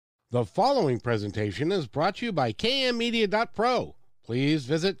The following presentation is brought to you by kmmedia.pro. Please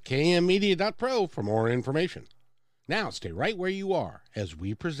visit kmmedia.pro for more information. Now stay right where you are as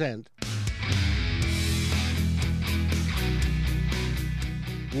we present...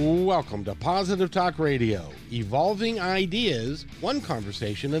 Welcome to Positive Talk Radio, evolving ideas, one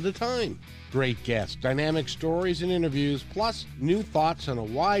conversation at a time. Great guests, dynamic stories and interviews, plus new thoughts on a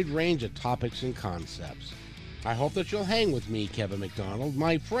wide range of topics and concepts. I hope that you'll hang with me, Kevin McDonald,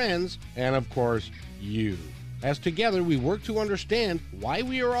 my friends, and of course, you. As together we work to understand why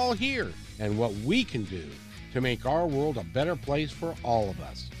we are all here and what we can do to make our world a better place for all of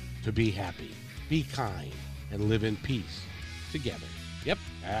us. To be happy, be kind, and live in peace together. Yep,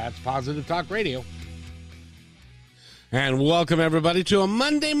 that's Positive Talk Radio. And welcome, everybody, to a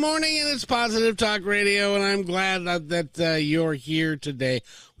Monday morning, and it's Positive Talk Radio, and I'm glad that you're here today.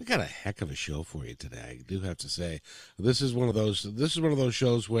 We got a heck of a show for you today, I do have to say. This is one of those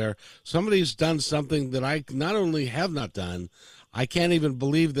shows where somebody's done something that I not only have not done, I can't even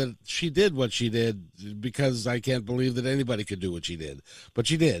believe that she did what she did, because I can't believe that anybody could do what she did. But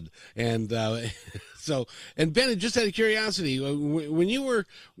she did. And and Ben, just out of curiosity, when you were,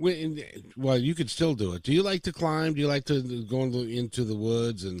 well, you could still do it. Do you like to climb? Do you like to go into the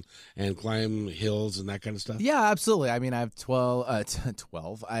woods and climb hills and that kind of stuff? Yeah, absolutely. I mean, I have 12.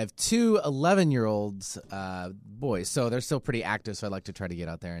 I have two 11-year-olds boys, so they're still pretty active. So I like to try to get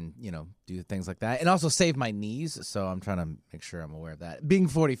out there and, do things like that, and also save my knees. So I'm trying to make sure I'm aware of that. Being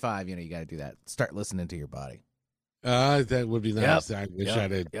 45, you got to do that. Start listening to your body. That would be nice. Yep. I wish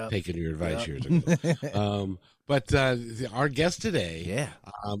I'd have taken your advice years ago. But our guest today,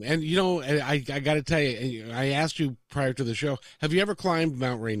 and I got to tell you, I asked you prior to the show, have you ever climbed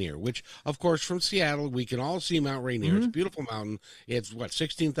Mount Rainier? Which, of course, from Seattle, we can all see Mount Rainier. Mm-hmm. It's a beautiful mountain. It's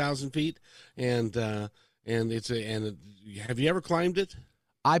 16,000 feet, and have you ever climbed it?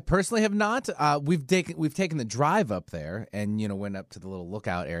 I personally have not. We've taken the drive up there, and went up to the little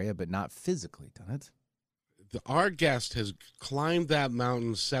lookout area, but not physically done it. Our guest has climbed that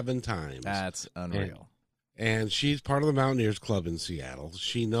mountain 7 times. That's unreal. And she's part of the Mountaineers Club in Seattle.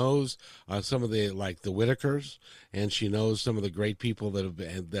 She knows some of the Whitakers, and she knows some of the great people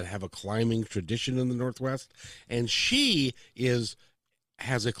that have a climbing tradition in the Northwest. And she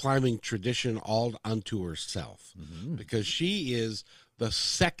has a climbing tradition all unto herself, because she is the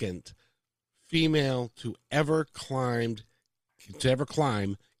second female to ever climb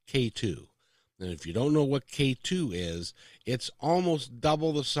K2. And if you don't know what K2 is, it's almost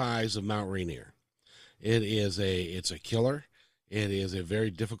double the size of Mount Rainier. It's a killer. It is a very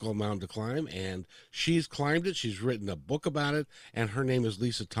difficult mountain to climb, and she's climbed it. She's written a book about it, and her name is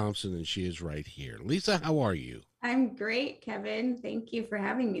Lisa Thompson, and she is right here. Lisa, how are you? I'm great, Kevin. Thank you for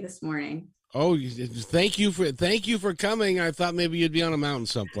having me this morning. Oh, thank you for coming. I thought maybe you'd be on a mountain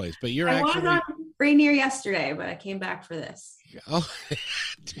someplace, but I was on Rainier yesterday, but I came back for this. Oh,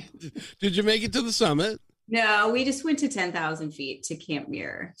 did you make it to the summit? No, we just went to 10,000 feet to Camp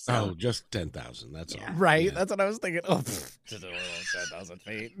Muir. So. Oh, just 10,000. That's all. Right. Yeah. That's what I was thinking. Oh, just a little 10,000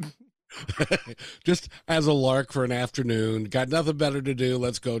 feet. Just as a lark for an afternoon. Got nothing better to do.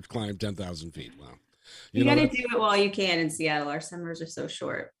 Let's go climb 10,000 feet. Wow. You got to do it while you can in Seattle. Our summers are so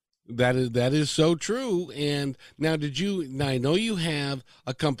short. That is so true. And now I know you have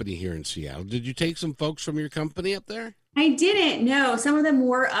a company here in Seattle. Did you take some folks from your company up there? I didn't. No, some of them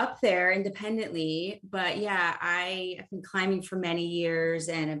were up there independently, but yeah, I have been climbing for many years,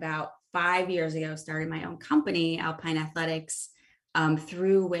 and about 5 years ago started my own company, Alpine Athletics,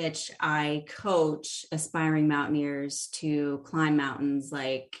 through which I coach aspiring mountaineers to climb mountains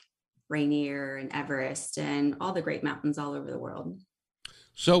like Rainier and Everest and all the great mountains all over the world.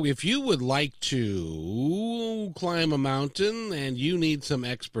 So if you would like to climb a mountain and you need some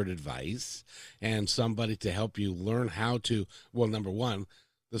expert advice and somebody to help you learn how to, well, number one,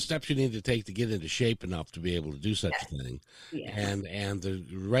 the steps you need to take to get into shape enough to be able to do such a thing, and the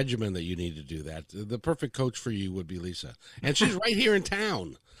regimen that you need to do that, the perfect coach for you would be Lisa. And she's right here in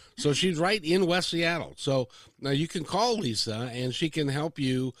town. So she's right in West Seattle. So now you can call Lisa, and she can help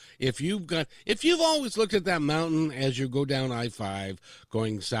you if you've always looked at that mountain as you go down I-5,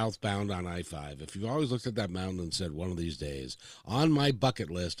 going southbound on I-5. If you've always looked at that mountain and said, one of these days on my bucket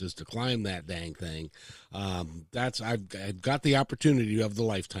list is to climb that dang thing, I've got the opportunity of the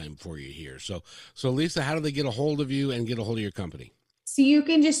lifetime for you here. So Lisa, how do they get a hold of you and get a hold of your company? So you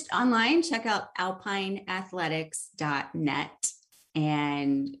can just online check out alpineathletics.net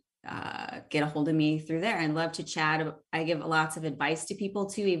and get a hold of me through there. I'd love to chat. I give lots of advice to people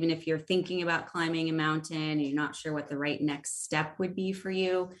too, even if you're thinking about climbing a mountain and you're not sure what the right next step would be for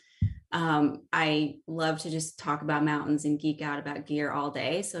you. I love to just talk about mountains and geek out about gear all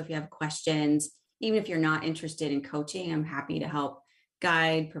day. So if you have questions, even if you're not interested in coaching, I'm happy to help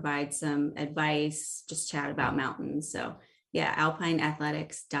guide, provide some advice, just chat about mountains. So yeah,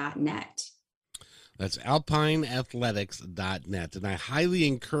 alpineathletics.net. That's alpineathletics.net. And I highly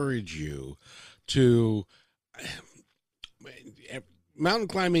encourage you to mountain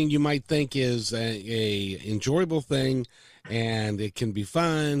climbing. You might think is a enjoyable thing, and it can be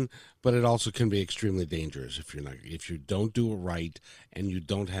fun, but it also can be extremely dangerous if you don't do it right, and you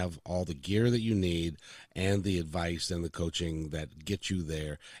don't have all the gear that you need, and the advice and the coaching that gets you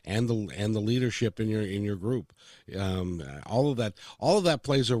there, and the leadership in your group. All of that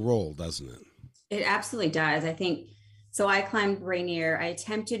plays a role, doesn't it? It absolutely does. I think so. I climbed Rainier. I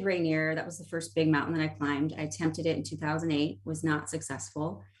attempted Rainier. That was the first big mountain that I climbed. I attempted it in 2008, was not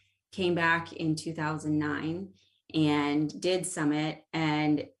successful. Came back in 2009 and did Summit.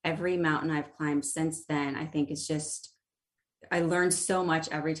 And every mountain I've climbed since then, I think it's just, I learned so much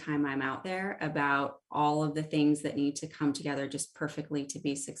every time I'm out there about all of the things that need to come together just perfectly to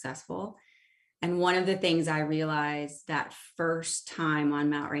be successful. And one of the things I realized that first time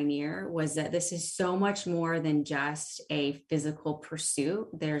on Mount Rainier was that this is so much more than just a physical pursuit.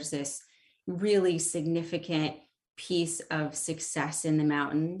 There's this really significant piece of success in the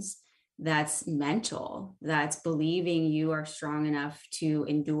mountains that's mental, that's believing you are strong enough to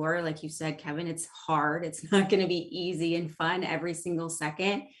endure. Like you said, Kevin, it's hard. It's not going to be easy and fun every single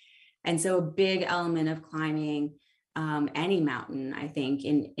second. And so a big element of climbing any mountain, I think,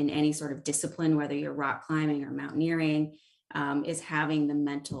 in any sort of discipline, whether you're rock climbing or mountaineering, is having the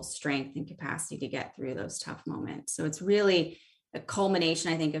mental strength and capacity to get through those tough moments. So it's really a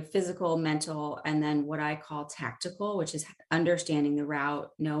culmination, I think, of physical, mental, and then what I call tactical, which is understanding the route,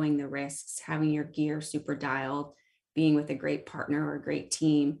 knowing the risks, having your gear super dialed, being with a great partner or a great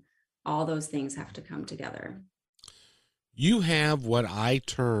team. All those things have to come together. You have what I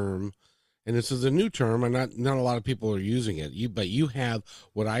term, and this is a new term, and not a lot of people are using it. But you have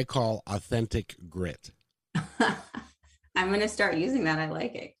what I call authentic grit. I'm going to start using that. I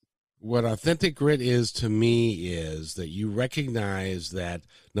like it. What authentic grit is to me is that you recognize that,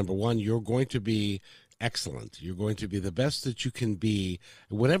 number one, you're going to be excellent. You're going to be the best that you can be,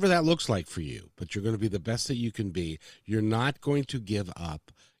 whatever that looks like for you, but you're going to be the best that you can be. You're not going to give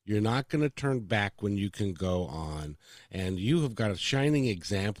up. You're not going to turn back when you can go on. And you have got a shining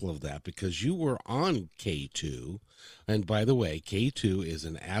example of that because you were on K2. And by the way, K2 is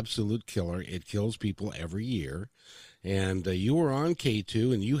an absolute killer. It kills people every year. And you were on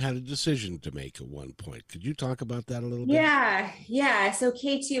K2 and you had a decision to make at one point. Could you talk about that a little bit? Yeah. So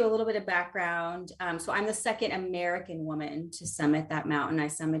K2, a little bit of background. So I'm the second American woman to summit that mountain. I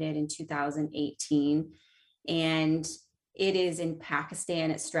summited in 2018. And it is in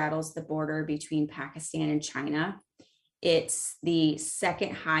Pakistan. It straddles the border between Pakistan and China. It's the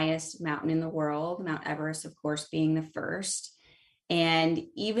second highest mountain in the world, Mount Everest, of course, being the first. And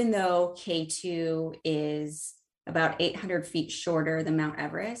even though K2 is about 800 feet shorter than Mount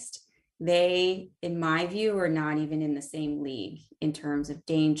Everest, they, in my view, are not even in the same league in terms of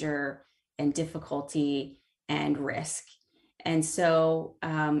danger and difficulty and risk. And so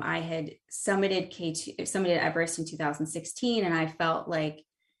I had summited Everest in 2016, and I felt like,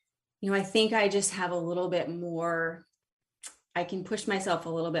 I think I just have a little bit more, I can push myself a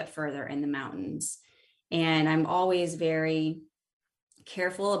little bit further in the mountains. And I'm always very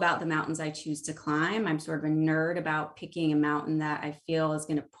careful about the mountains I choose to climb. I'm sort of a nerd about picking a mountain that I feel is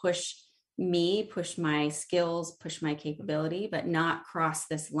going to push me, push my skills, push my capability, but not cross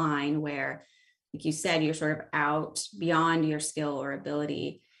this line where, like you said, you're sort of out beyond your skill or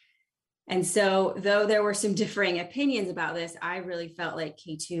ability. And so though there were some differing opinions about this, I really felt like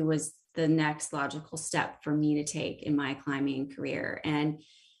K2 was the next logical step for me to take in my climbing career. And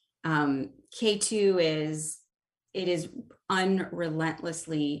K2 is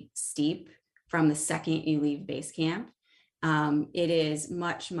unrelentlessly steep from the second you leave base camp. It is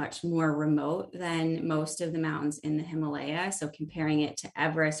much, much more remote than most of the mountains in the Himalaya. So comparing it to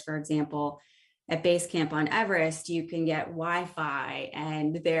Everest, for example, at base camp on Everest, you can get Wi-Fi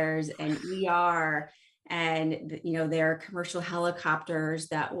and there's an ER and, there are commercial helicopters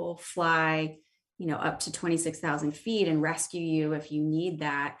that will fly, up to 26,000 feet and rescue you if you need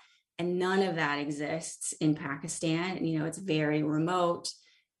that. And none of that exists in Pakistan. It's very remote.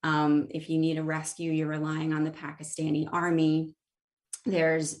 If you need a rescue, you're relying on the Pakistani army.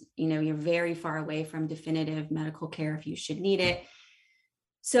 There's, you're very far away from definitive medical care if you should need it.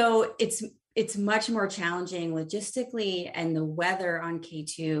 So it's it's much more challenging logistically, and the weather on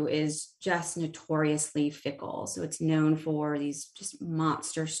K2 is just notoriously fickle. So it's known for these just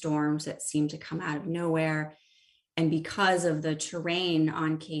monster storms that seem to come out of nowhere. And because of the terrain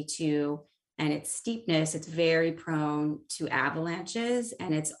on K2 and its steepness, it's very prone to avalanches,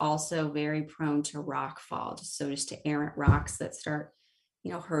 and it's also very prone to rock fall, just to errant rocks that start,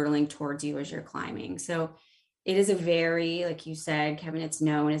 hurtling towards you as you're climbing. So it is a very, like you said, Kevin, it's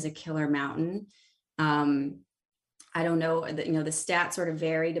known as a killer mountain. I don't know, the stats sort of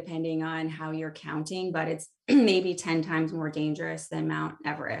vary depending on how you're counting, but it's maybe 10 times more dangerous than Mount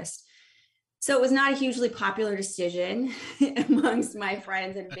Everest. So it was not a hugely popular decision amongst my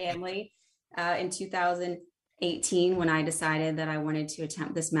friends and family in 2018 when I decided that I wanted to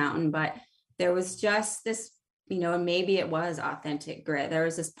attempt this mountain. But there was just this, and maybe it was authentic grit. There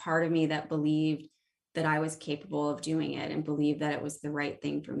was this part of me that believed that I was capable of doing it and believed that it was the right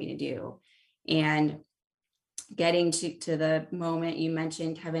thing for me to do. And getting to the moment you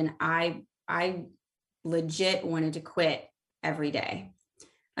mentioned, Kevin, I legit wanted to quit every day.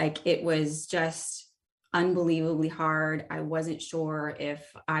 Like, it was just unbelievably hard. I wasn't sure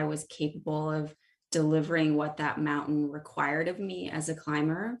if I was capable of delivering what that mountain required of me as a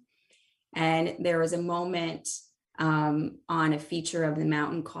climber. And there was a moment on a feature of the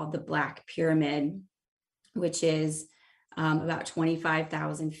mountain called the Black Pyramid, which is about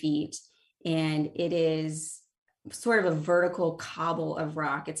 25,000 feet. And it is sort of a vertical cobble of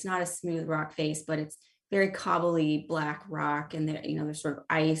rock. It's not a smooth rock face, but it's very cobbly black rock. And there's sort of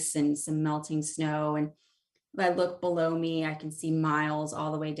ice and some melting snow. And if I look below me, I can see miles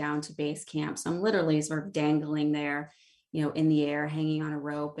all the way down to base camp. So I'm literally sort of dangling there, in the air, hanging on a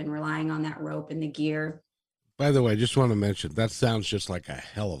rope and relying on that rope and the gear. By the way, I just want to mention, that sounds just like a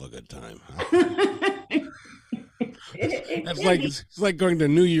hell of a good time. It's like going to a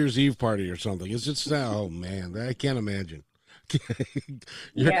New Year's Eve party or something. It's just, oh man, I can't imagine.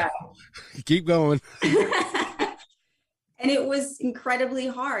 Yeah. Keep going. And it was incredibly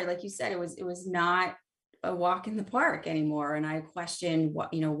hard. Like you said, it was not a walk in the park anymore. And I questioned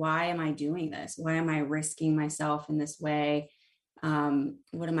why am I doing this? Why am I risking myself in this way? What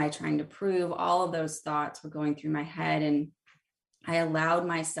am I trying to prove? All of those thoughts were going through my head, and I allowed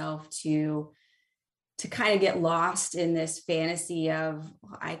myself to kind of get lost in this fantasy of,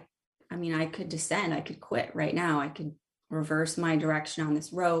 I could descend, I could quit right now. I could reverse my direction on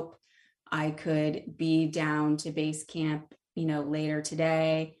this rope. I could be down to base camp, later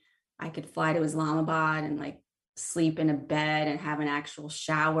today. I could fly to Islamabad and sleep in a bed and have an actual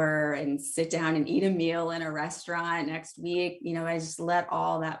shower and sit down and eat a meal in a restaurant next week. I just let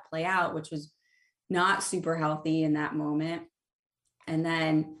all that play out, which was not super healthy in that moment. And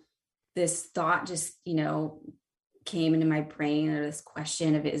then this thought just, came into my brain, or this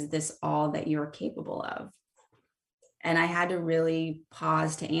question of, is this all that you're capable of? And I had to really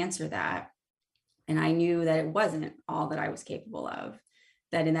pause to answer that. And I knew that it wasn't all that I was capable of,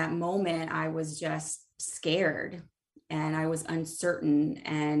 that in that moment, I was just scared and I was uncertain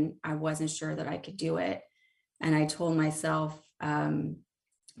and I wasn't sure that I could do it. And I told myself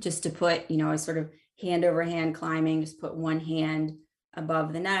just to put, sort of hand over hand climbing, just put one hand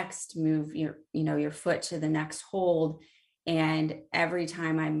above the next, move your foot to the next hold. And every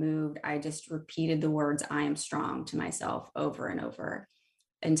time I moved, I just repeated the words, I am strong, to myself over and over,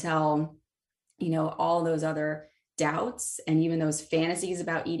 until, all those other doubts and even those fantasies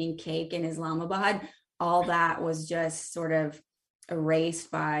about eating cake in Islamabad, all that was just sort of erased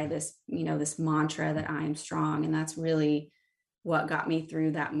by this, this mantra that I am strong. And that's really what got me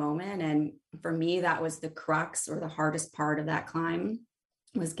through that moment. And for me, that was the crux, or the hardest part of that climb,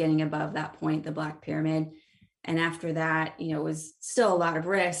 was getting above that point, the Black Pyramid. And after that, it was still a lot of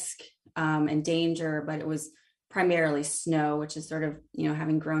risk and danger, but it was primarily snow, which is sort of,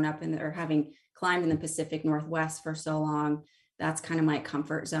 having grown up or having climbed in the Pacific Northwest for so long, that's kind of my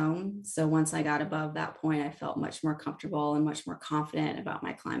comfort zone. So once I got above that point, I felt much more comfortable and much more confident about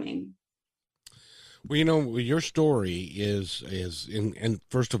my climbing. Well, your story is and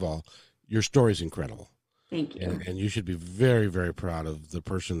first of all, your story is incredible. Thank you. And you should be very, very proud of the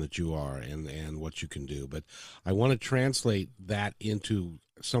person that you are and what you can do. But I want to translate that into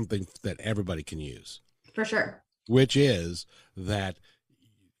something that everybody can use. For sure. Which is that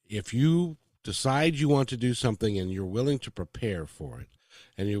if you decide you want to do something and you're willing to prepare for it,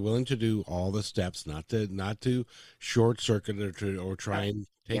 and you're willing to do all the steps, not to short circuit or try and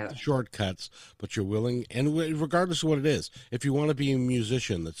take the shortcuts, but you're willing, and regardless of what it is, if you want to be a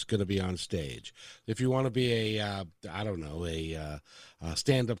musician that's going to be on stage, if you want to be a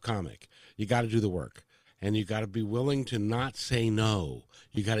stand-up comic, you got to do the work. and you got to be willing to not say no.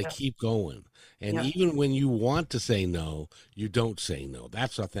 You got to Yep. keep going. And Yep. even when you want to say no, you don't say no.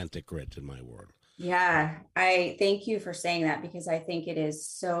 That's authentic grit in my world. Yeah, I thank you for saying that because I think it is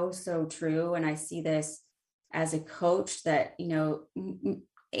so, so true. And I see this as a coach that,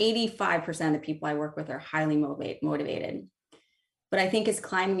 85% of the people I work with are highly motivated. But I think as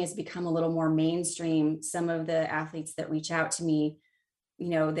climbing has become a little more mainstream, some of the athletes that reach out to me,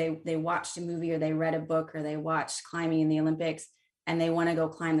 they watched a movie or they read a book or they watched climbing in the Olympics and they want to go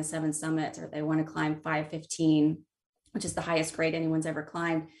climb the 7 summits or they want to climb 515, which is the highest grade anyone's ever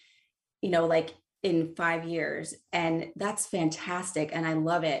climbed, like in 5 years. And that's fantastic. And I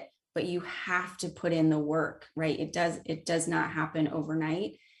love it, but you have to put in the work, right? It does not happen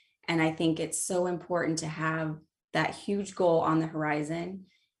overnight. And I think it's so important to have that huge goal on the horizon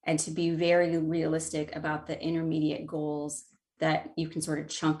and to be very realistic about the intermediate goals that you can sort of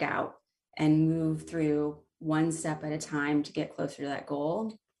chunk out and move through one step at a time to get closer to that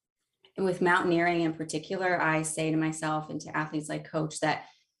goal. And with mountaineering in particular, I say to myself and to athletes I coach that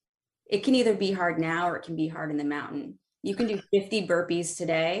it can either be hard now or it can be hard in the mountain. You can do 50 burpees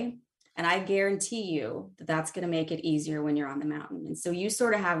today, and I guarantee you that that's going to make it easier when you're on the mountain. And so you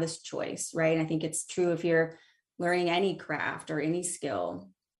sort of have this choice, right? And I think it's true if you're learning any craft or any skill.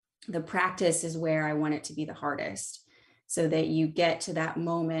 The practice is where I want it to be the hardest, so that you get to that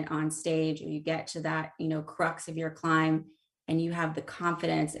moment on stage or you get to that, crux of your climb, and you have the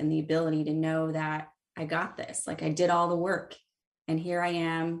confidence and the ability to know that I got this. Like I did all the work, and here I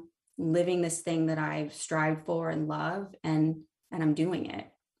am living this thing that I've strived for and love, and I'm doing it.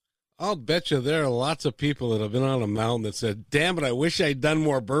 I'll bet you there are lots of people that have been on a mountain that said, damn it, I wish I'd done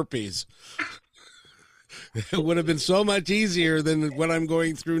more burpees. It would have been so much easier than what I'm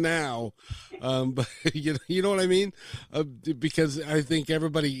going through now. But you know what I mean? Because I think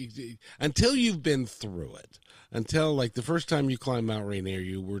everybody, until you've been through it, until like the first time you climbed Mount Rainier,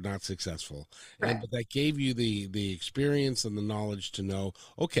 you were not successful. Right. And that gave you the experience and the knowledge to know,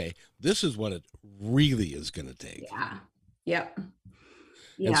 okay, this is what it really is going to take. Yeah. Yep.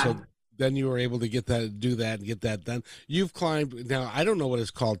 Yeah. And so then you were able to do that and get that done. You've climbed, now I don't know what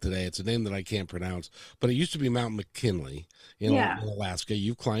it's called today. It's a name that I can't pronounce, but it used to be Mount McKinley in Alaska.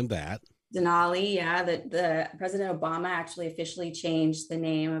 You've climbed that. Denali. Yeah. The President Obama actually officially changed the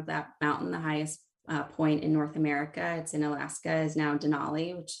name of that mountain. The highest point in North America, it's in Alaska, is now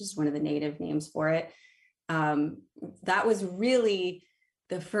Denali, which is one of the native names for it. That was really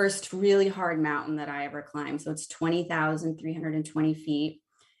the first really hard mountain that I ever climbed. So it's 20,320 feet.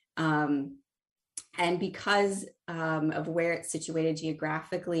 And because of where it's situated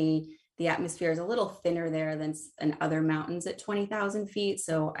geographically, the atmosphere is a little thinner there than other mountains at 20,000 feet.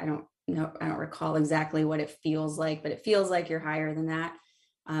 So I don't recall exactly what it feels like, but it feels like you're higher than that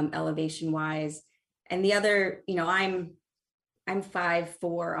elevation wise. And the other, I'm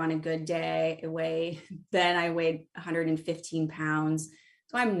 5'4" on a good day. I weighed 115 pounds.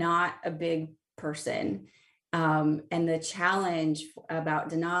 So I'm not a big person. And the challenge about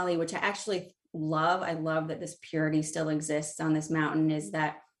Denali, which I actually love, I love that this purity still exists on this mountain, is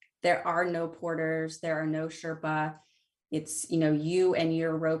that there are no porters, there are no Sherpa. It's, you and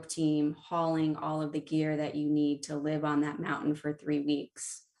your rope team hauling all of the gear that you need to live on that mountain for 3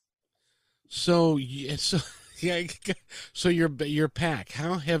 weeks. So your pack,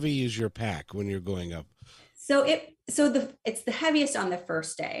 how heavy is your pack when you're going up? So it's the heaviest on the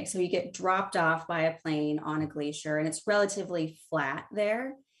first day. So you get dropped off by a plane on a glacier and it's relatively flat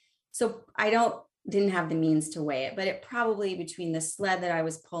there. So I didn't have the means to weigh it, but it probably, between the sled that I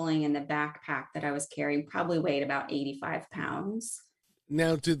was pulling and the backpack that I was carrying, probably weighed about 85 pounds.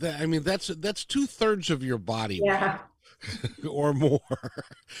 Now, that's 2/3 of your body Yeah. weight or more.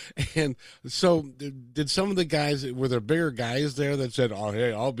 And so did some of the guys, were there bigger guys there that said, oh,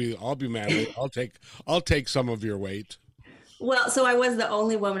 hey, I'll be manly. I'll take some of your weight. Well, so I was the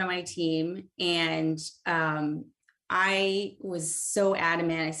only woman on my team, and I was so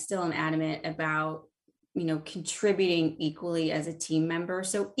adamant, I still am adamant about, contributing equally as a team member.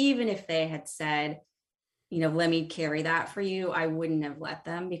 So even if they had said, let me carry that for you, I wouldn't have let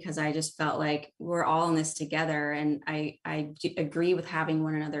them, because I just felt like we're all in this together. And I agree with having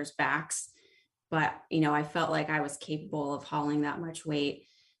one another's backs, but, I felt like I was capable of hauling that much weight.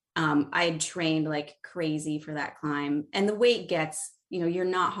 I had trained like crazy for that climb, and the weight gets, you're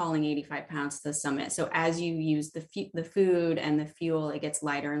not hauling 85 pounds to the summit. So as you use the food and the fuel, it gets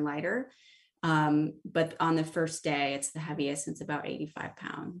lighter and lighter. But on the first day, it's the heaviest. It's about 85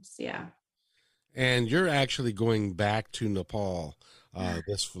 pounds. Yeah. And you're actually going back to Nepal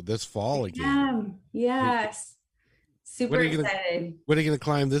this fall again. Yes. Super excited. What are you going to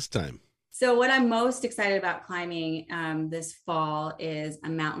climb this time? So what I'm most excited about climbing this fall is a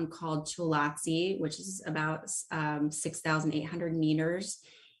mountain called Cholatsi, which is about 6,800 meters.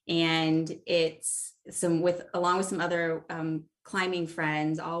 And it's along with some other climbing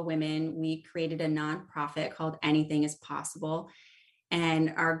friends, all women, we created a nonprofit called Anything is Possible.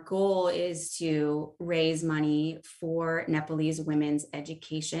 And our goal is to raise money for Nepalese women's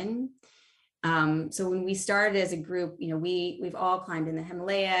education. So when we started as a group, we've all climbed in the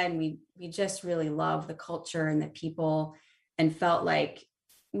Himalaya, and we just really love the culture and the people, and felt like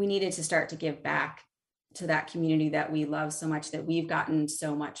we needed to start to give back to that community that we love so much, that we've gotten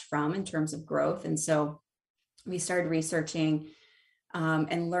so much from in terms of growth. And so we started researching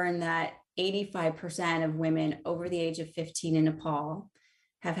and learned that 85% of women over the age of 15 in Nepal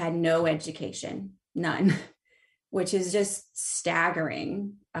have had no education, none, which is just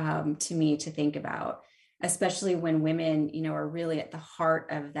staggering to me to think about, especially when women, are really at the heart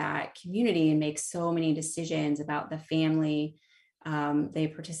of that community and make so many decisions about the family. They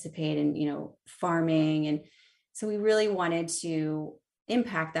participate in, farming. And so we really wanted to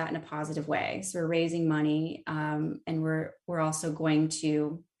impact that in a positive way. So we're raising money, and we're also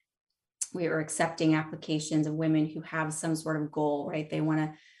we are accepting applications of women who have some sort of goal, right? They want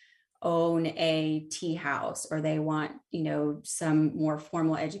to own a tea house, or they want, some more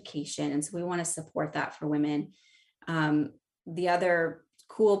formal education. And so we want to support that for women. The other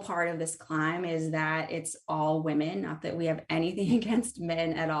cool part of this climb is that it's all women, not that we have anything against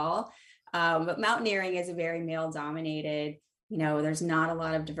men at all. But mountaineering is a very male dominated, there's not a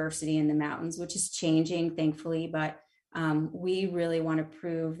lot of diversity in the mountains, which is changing, thankfully. But we really want to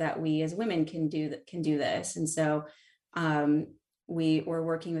prove that we as women can do this. And so we're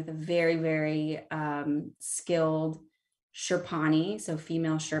working with a very, very skilled Sherpani, so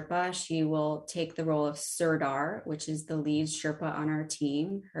female Sherpa. She will take the role of Sirdar, which is the lead Sherpa on our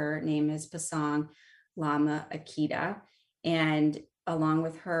team. Her name is Pasang Lama Akita. And along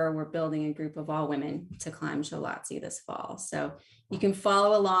with her, we're building a group of all women to climb Cholatsi this fall. So you can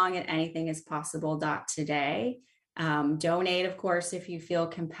follow along at anythingispossible.today. Donate, of course, if you feel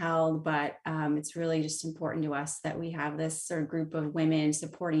compelled, but it's really just important to us that we have this sort of group of women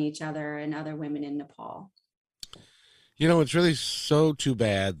supporting each other and other women in Nepal. It's really so too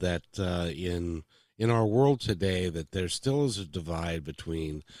bad that in our world today that there still is a divide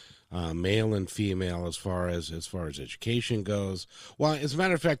between male and female as far as education goes. Well, as a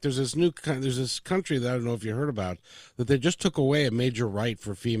matter of fact, there's this country that I don't know if you heard about, that they just took away a major right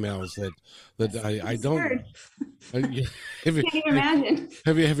for females I don't. Have you, can't even imagine.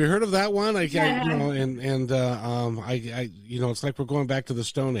 Have you heard of that one? It's like we're going back to the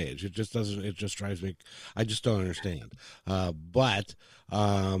Stone Age. It just drives me. I just don't understand. But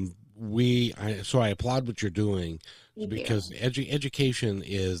I applaud what you're doing, because education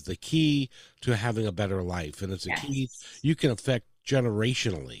is the key to having a better life, and it's a key you can affect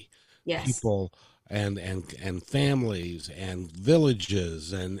generationally. People and families and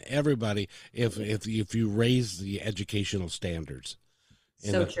villages and everybody if you raise the educational standards.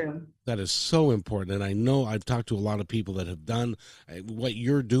 So true. That is so important. And I know I've talked to a lot of people that have done what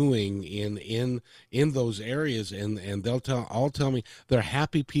you're doing in those areas, and they'll tell me they're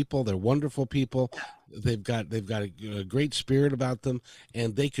happy people, they're wonderful people. They've got a great spirit about them,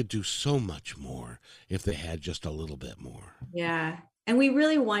 and they could do so much more if they had just a little bit more. Yeah. And we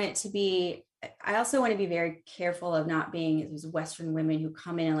really want it to be, I also want to be very careful of not being these Western women who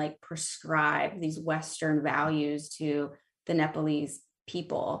come in and like prescribe these Western values to the Nepalese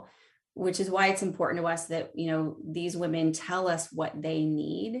people, which is why it's important to us that, these women tell us what they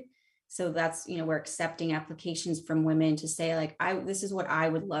need. So that's, we're accepting applications from women to say like, this is what I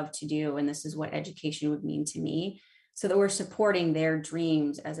would love to do, and this is what education would mean to me, so that we're supporting their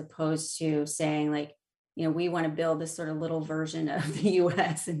dreams, as opposed to saying like, we want to build this sort of little version of the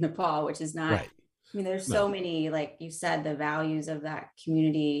US in Nepal, which is not, right. I mean, there's so many, like you said, the values of that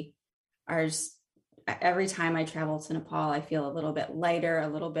community are just, every time I travel to Nepal, I feel a little bit lighter, a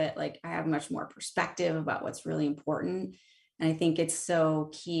little bit like I have much more perspective about what's really important. And I think it's so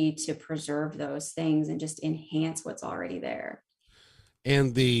key to preserve those things and just enhance what's already there.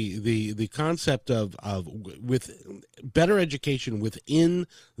 And the concept of with better education within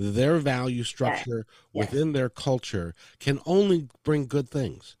their value structure, within their culture, can only bring good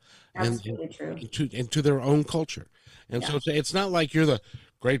things. Absolutely true. Into their own culture. And so it's not like you're the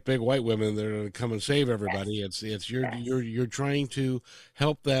great big white women that are going to come and save everybody. Yes. It's you're trying to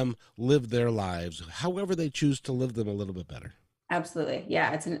help them live their lives however they choose to live them a little bit better. Absolutely.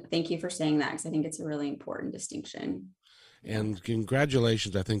 Yeah. Thank you for saying that, because I think it's a really important distinction. And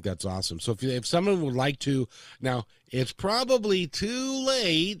congratulations. I think that's awesome. So if someone would like to, now it's probably too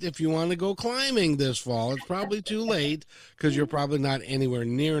late if you want to go climbing this fall. It's probably too late because you're probably not anywhere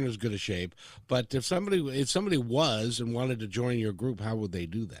near in as good a shape. But if somebody was and wanted to join your group, how would they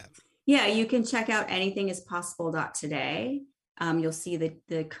do that? Yeah, you can check out anythingispossible.today. You'll see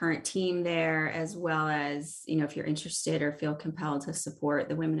the current team there, as well as, if you're interested or feel compelled to support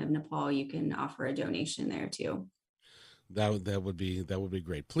the Women of Nepal, you can offer a donation there too. That would be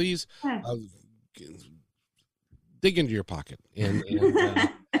great. Please dig into your pocket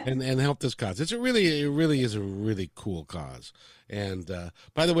and help this cause. It really is a really cool cause. And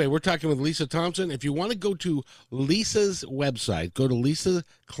by the way, we're talking with Lisa Thompson. If you want to go to Lisa's website, go to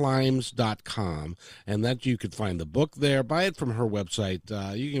lisaclimbs.com, and that you could find the book there. Buy it from her website.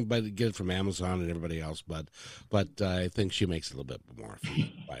 You can get it from Amazon and everybody else, but I think she makes it a little bit more if you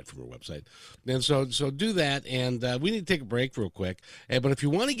buy it from her website. And so do that. And we need to take a break real quick. But if you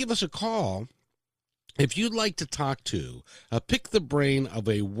want to give us a call, if you'd like to talk to, pick the brain of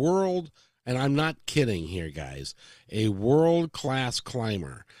a world, and I'm not kidding here, guys, a world-class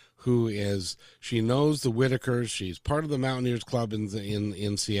climber she knows the Whitakers. She's part of the Mountaineers Club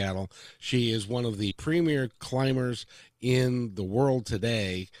in Seattle. She is one of the premier climbers in the world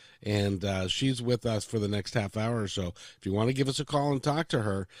today, and she's with us for the next half hour or so. If you want to give us a call and talk to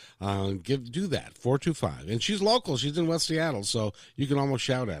her, do that, 425. And she's local. She's in West Seattle, so you can almost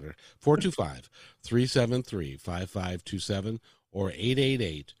shout at her. 425-373-5527 or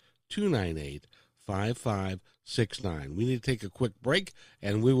 888-298-5569. We need to take a quick break,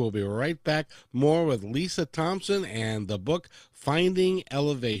 and we will be right back. More with Lisa Thompson and the book Finding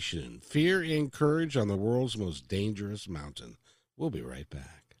Elevation, Fear and Courage on the World's Most Dangerous Mountain. We'll be right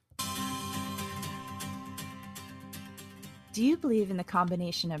back. Do you believe in the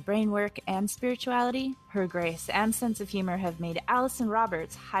combination of brain work and spirituality? Her grace and sense of humor have made Allison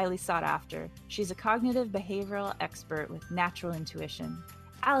Roberts highly sought after. She's a cognitive behavioral expert with natural intuition.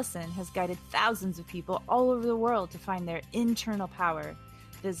 Allison has guided thousands of people all over the world to find their internal power.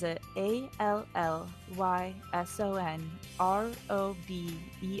 Visit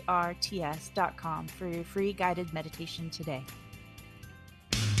ALLYSONROBERTS.com for your free guided meditation today.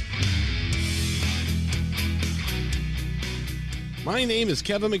 My name is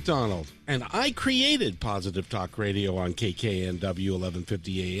Kevin McDonald, and I created Positive Talk Radio on KKNW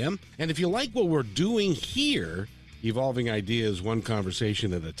 1150 AM. And if you like what we're doing here, evolving ideas one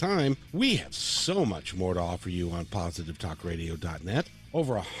conversation at a time, we have so much more to offer you on positivetalkradio.net.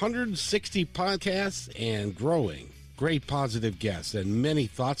 Over 160 podcasts and growing. Great positive guests and many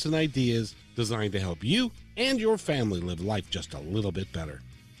thoughts and ideas designed to help you and your family live life just a little bit better.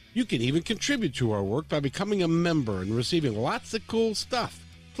 You can even contribute to our work by becoming a member and receiving lots of cool stuff.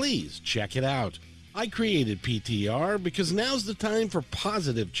 Please check it out. I created PTR because now's the time for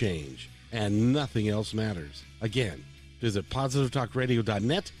positive change, and nothing else matters. Again, visit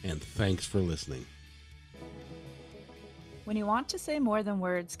positivetalkradio.net, and thanks for listening. When you want to say more than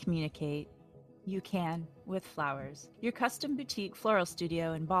words communicate, you can with flowers. Your custom boutique floral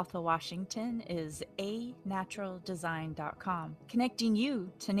studio in Bothell, Washington is anaturaldesign.com, connecting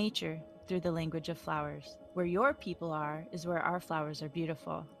you to nature through the language of flowers. Where your people are is where our flowers are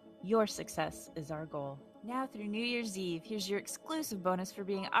beautiful. Your success is our goal. Now through New Year's Eve, here's your exclusive bonus for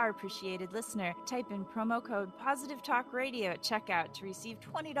being our appreciated listener. Type in promo code Positive Talk Radio at checkout to receive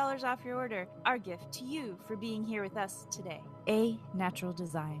 $20 off your order. Our gift to you for being here with us today.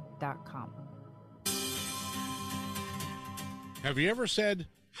 anaturaldesign.com. Have you ever said,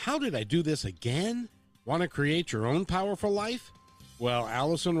 how did I do this again? Want to create your own powerful life? Well,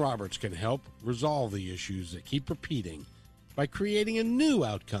 Allison Roberts can help resolve the issues that keep repeating by creating a new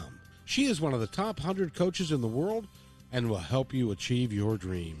outcome. She is one of the top 100 coaches in the world and will help you achieve your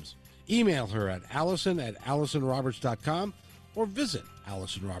dreams. Email her at allison@allisonroberts.com or visit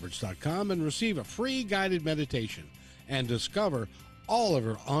allisonroberts.com and receive a free guided meditation and discover all of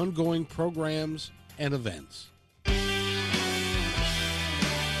her ongoing programs and events.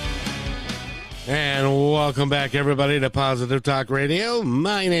 And welcome back, everybody, to Positive Talk Radio.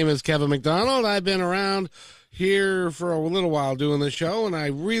 My name is Kevin McDonald. I've been around here for a little while doing the show, and I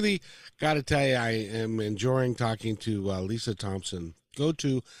really got to tell you, I am enjoying talking to Lisa Thompson. Go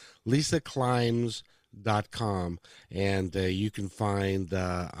to lisaclimbs.com, and you can find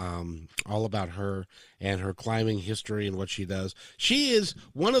all about her and her climbing history and what she does. She is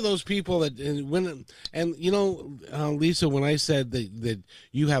one of those people that, Lisa, when I said that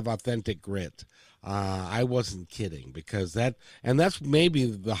you have authentic grit, I wasn't kidding, because that's maybe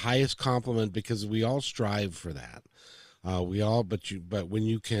the highest compliment, because we all strive for that. But when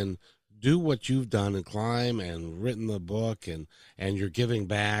you can do what you've done and climb and written the book, and you're giving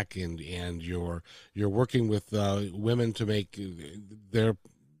back, and you're working with women to make their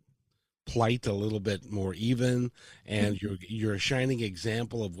plight a little bit more even, and you're a shining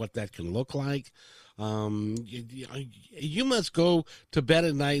example of what that can look like. You must go to bed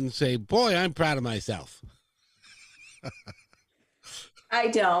at night and say, boy, I'm proud of myself. I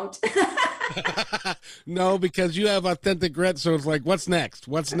don't. No, because you have authentic grit. So it's like, what's next?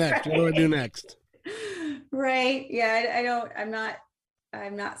 What's next? Right. What do I do next? Right. Yeah. I don't,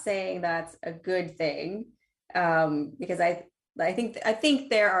 I'm not saying that's a good thing. Because I think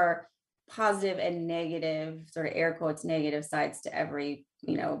there are positive and negative, sort of air quotes, negative sides to every,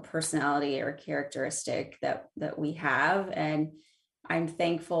 personality or characteristic that we have. And I'm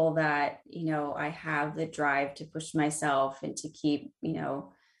thankful that, I have the drive to push myself and to keep,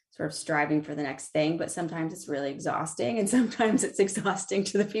 sort of striving for the next thing. But sometimes it's really exhausting, and sometimes it's exhausting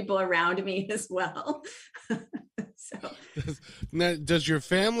to the people around me as well. So now, does your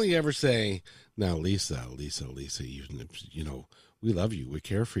family ever say, now, Lisa, we love you. We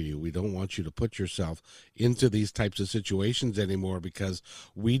care for you. We don't want you to put yourself into these types of situations anymore, because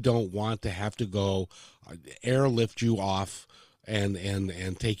we don't want to have to go airlift you off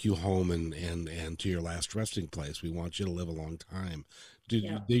and take you home and to your last resting place. We want you to live a long time. Do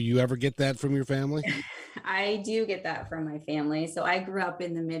you ever get that from your family? I do get that from my family. So I grew up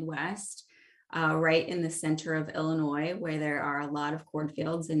in the Midwest, right in the center of Illinois, where there are a lot of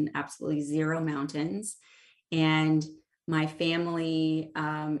cornfields and absolutely zero mountains. And my family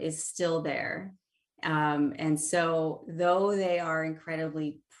is still there. And so though they are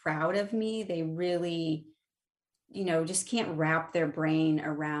incredibly proud of me, they really, just can't wrap their brain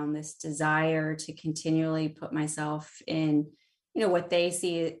around this desire to continually put myself in, what they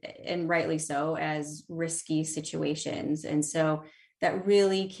see, and rightly so, as risky situations. And so that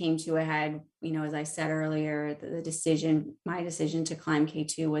really came to a head, as I said earlier, my decision to climb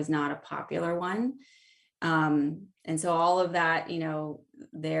K2 was not a popular one. And so all of that,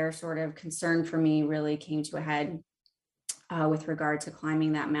 their sort of concern for me really came to a head with regard to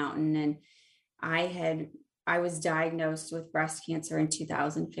climbing that mountain. And I was diagnosed with breast cancer in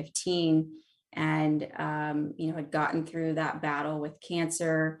 2015, and, had gotten through that battle with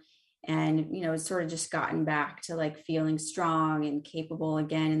cancer, and, had sort of just gotten back to like feeling strong and capable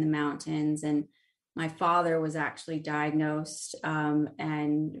again in the mountains. And my father was actually diagnosed,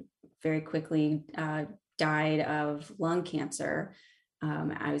 and very quickly, died of lung cancer.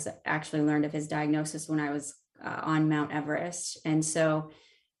 I was actually learned of his diagnosis when I was on Mount Everest. And so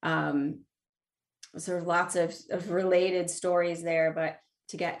sort of lots of related stories there, but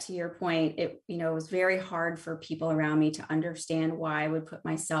to get to your point, it was very hard for people around me to understand why I would put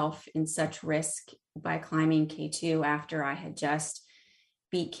myself in such risk by climbing K2 after I had just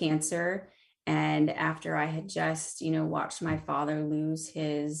beat cancer, and after I had just, watched my father lose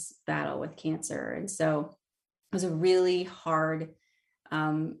his battle with cancer. And so it was a really hard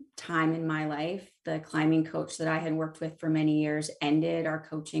time in my life. The climbing coach that I had worked with for many years ended our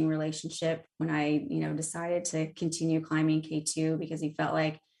coaching relationship when I, decided to continue climbing K2, because he felt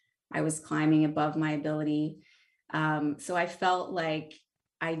like I was climbing above my ability. So I felt like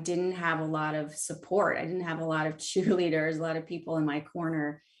I didn't have a lot of support. I didn't have a lot of cheerleaders, a lot of people in my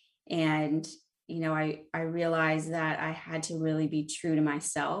corner. And, I realized that I had to really be true to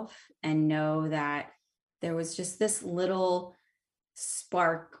myself and know that there was just this little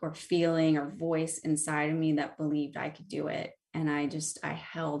spark or feeling or voice inside of me that believed I could do it. And I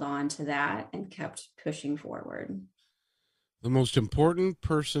held on to that and kept pushing forward. The most important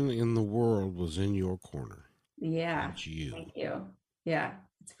person in the world was in your corner. Yeah. That's you. Thank you. Yeah,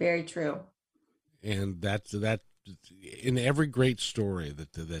 it's very true. And that in every great story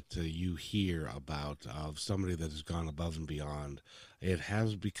that you hear about of somebody that has gone above and beyond, it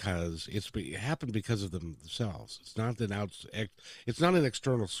happened because of themselves. It's not an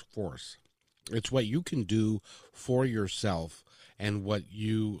external force. It's what you can do for yourself and what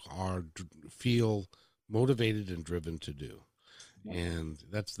you feel motivated and driven to do. Yeah. And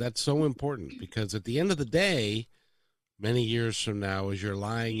that's so important, because at the end of the day, many years from now, as you're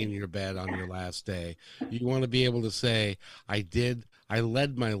lying in your bed on your last day, you want to be able to say, I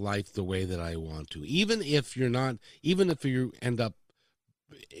led my life the way that I want to. Even if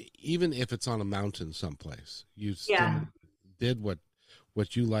it's on a mountain someplace, you still did what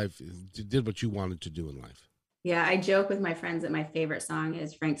you wanted to do in life. Yeah, I joke with my friends that my favorite song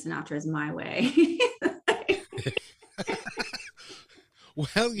is Frank Sinatra's My Way.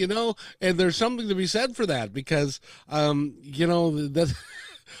 Well, and there's something to be said for that, because, that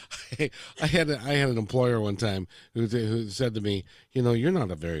I had an employer one time who said to me, you're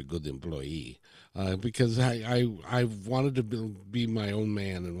not a very good employee, because I wanted to be my own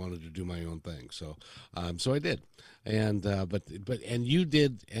man and wanted to do my own thing. So I did, and and you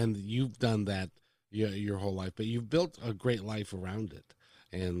did, and you've done that your whole life, but you've built a great life around it,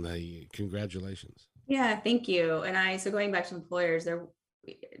 and congratulations. Yeah, thank you. So going back to employers, there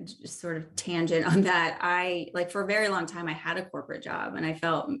just sort of tangent on that. I like for a very long time, I had a corporate job and I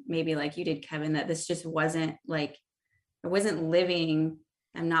felt maybe like you did, Kevin, that this just wasn't like, I wasn't living.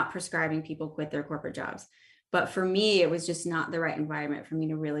 I'm not prescribing people quit their corporate jobs, but for me, it was just not the right environment for me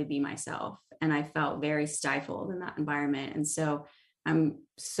to really be myself. And I felt very stifled in that environment. And so I'm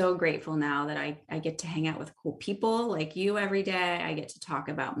so grateful now that I get to hang out with cool people like you every day. I get to talk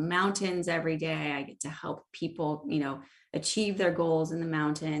about mountains every day. I get to help people, achieve their goals in the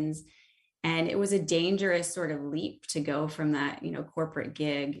mountains. And it was a dangerous sort of leap to go from that, corporate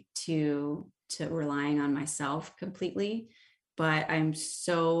gig to relying on myself completely. But I have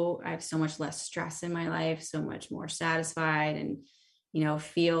so much less stress in my life, so much more satisfied, and,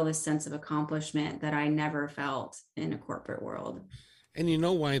 feel this sense of accomplishment that I never felt in a corporate world. And you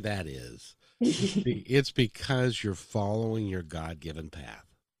know why that is? It's because you're following your God-given path.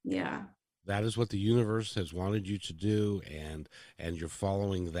 Yeah. That is what the universe has wanted you to do, and you're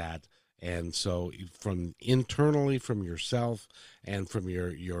following that. And so from internally, from yourself and from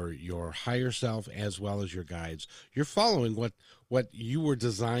your higher self, as well as your guides, you're following what you were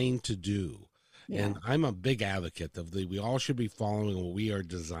designed to do. Yeah. And I'm a big advocate of we all should be following what we are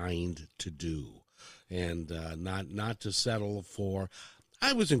designed to do, and not to settle for.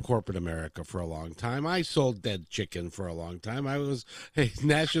 I was in corporate America for a long time. I sold dead chicken for a long time. I was a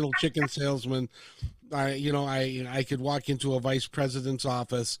national chicken salesman. I could walk into a vice president's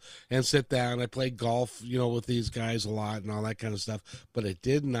office and sit down. I played golf, with these guys a lot and all that kind of stuff. But it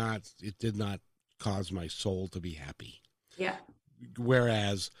did not cause my soul to be happy. Yeah.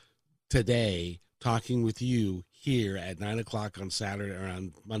 Whereas today, talking with you here at 9:00 on Saturday or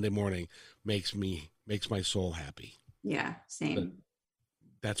on Monday morning makes my soul happy. Yeah, same. But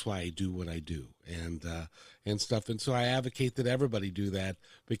that's why I do what I do, and stuff. And so I advocate that everybody do that,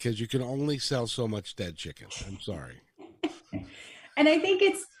 because you can only sell so much dead chicken. I'm sorry. And I think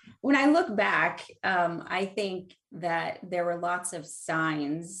when I look back, I think that there were lots of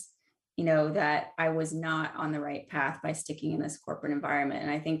signs, that I was not on the right path by sticking in this corporate environment.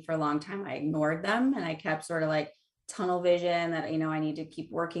 And I think for a long time I ignored them, and I kept sort of like tunnel vision that, I need to keep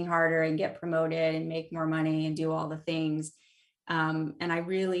working harder and get promoted and make more money and do all the things. And I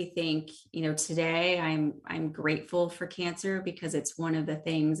really think, today I'm grateful for cancer, because it's one of the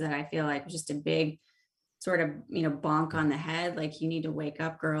things that I feel like was just a big sort of, bonk on the head. Like, you need to wake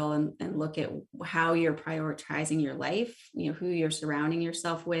up, girl, and look at how you're prioritizing your life, who you're surrounding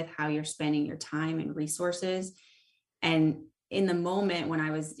yourself with, how you're spending your time and resources. And in the moment when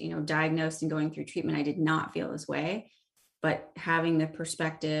I was, diagnosed and going through treatment, I did not feel this way, but having the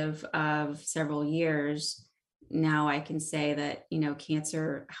perspective of several years, now I can say that,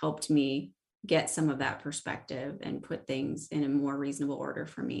 cancer helped me get some of that perspective and put things in a more reasonable order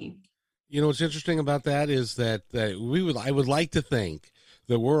for me. What's interesting about that is that I would like to think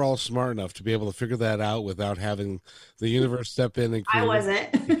that we're all smart enough to be able to figure that out without having the universe step in and create, I wasn't.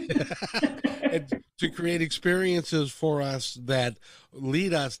 and to create experiences for us that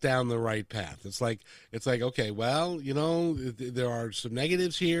lead us down the right path. It's like, okay, well, there are some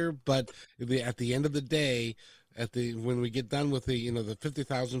negatives here, but at the end of the day, when we get done with the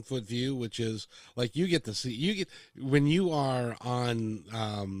 50,000 foot view, which is like when you are on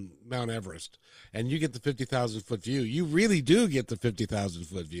Mount Everest and you get the 50,000 foot view, you really do get the 50,000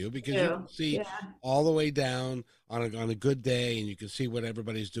 foot view, because you can see all the way down on a good day, and you can see what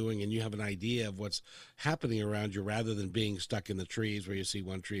everybody's doing, and you have an idea of what's happening around you, rather than being stuck in the trees where you see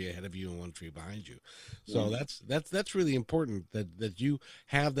one tree ahead of you and one tree behind you. So that's really important that you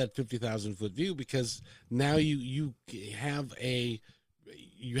have that 50,000 foot view, because now you have a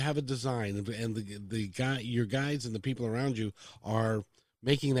design, and your guides and the people around you are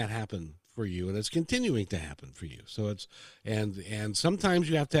making that happen for you, and it's continuing to happen for you. So it's and sometimes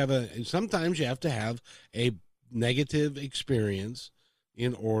you have to have a negative experience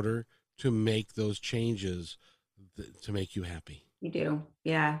in order to make those changes to make you happy. You do.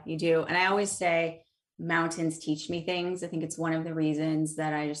 Yeah, you do. And I always say mountains teach me things. I think it's one of the reasons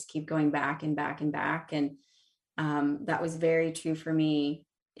that I just keep going back and back and back. And that was very true for me.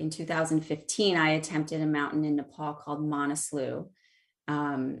 In 2015, I attempted a mountain in Nepal called Manaslu.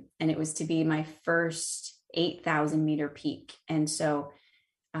 And it was to be my first 8,000 meter peak. And so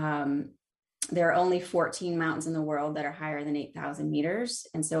there are only 14 mountains in the world that are higher than 8,000 meters.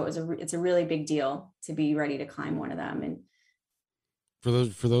 And so it's a really big deal to be ready to climb one of them. And For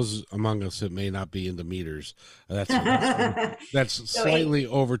those among us that may not be into meters, that's So slightly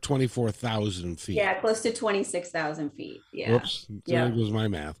over 24,000 feet. Yeah, close to 26,000 feet. Yeah. Whoops. There goes my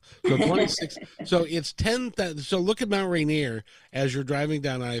math. So 26. So it's 10. So look at Mount Rainier as you're driving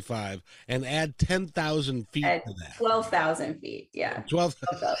down I-5 and add 10,000 feet At to that. 12,000 feet. Yeah.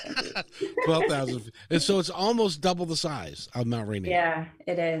 12,000 feet. 12,000 feet. And so it's almost double the size of Mount Rainier. Yeah,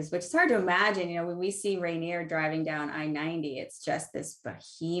 it is, which is hard to imagine. You know, when we see Rainier driving down I-90, it's just this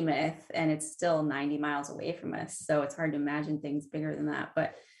behemoth, and it's still 90 miles away from us. So it's hard to imagine things bigger than that.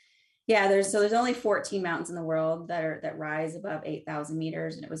 But yeah, there's only 14 mountains in the world that rise above 8,000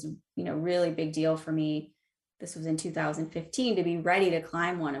 meters. And it was, really big deal for me. This was in 2015 to be ready to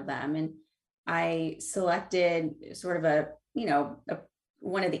climb one of them. And I selected sort of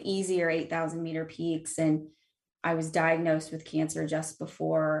one of the easier 8,000 meter peaks. And I was diagnosed with cancer just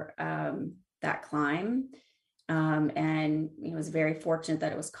before that climb. And was very fortunate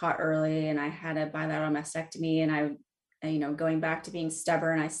that it was caught early, and I had a bilateral mastectomy, and going back to being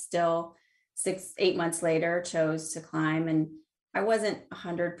stubborn, I still 8 months later chose to climb. And I wasn't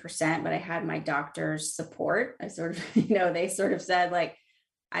 100%, but I had my doctor's support. I sort of, they sort of said, like,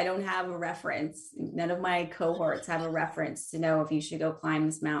 I don't have a reference. None of my cohorts have a reference to know if you should go climb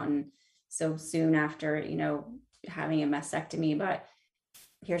this mountain so soon after, having a mastectomy, but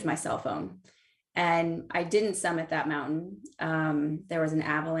here's my cell phone. And I didn't summit that mountain. There was an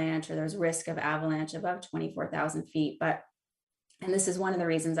avalanche, or there was risk of avalanche above 24,000 feet. And this is one of the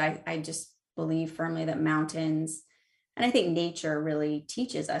reasons I just believe firmly that mountains, and I think nature really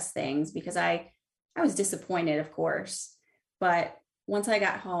teaches us things, because I was disappointed, of course. But once I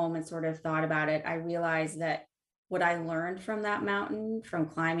got home and sort of thought about it, I realized that what I learned from that mountain, from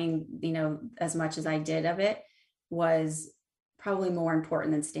climbing, as much as I did of it, was probably more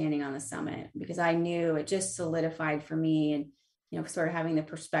important than standing on the summit, because I knew it just solidified for me. And, sort of having the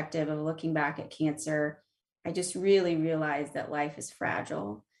perspective of looking back at cancer, I just really realized that life is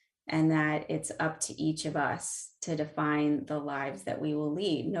fragile, and that it's up to each of us to define the lives that we will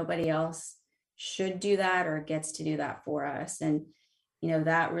lead. Nobody else should do that or gets to do that for us. And,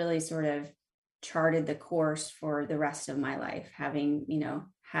 that really sort of charted the course for the rest of my life. Having,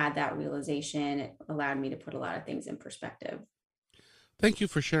 had that realization, it allowed me to put a lot of things in perspective. Thank you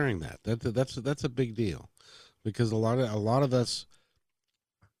for sharing that. That's a big deal, because a lot of us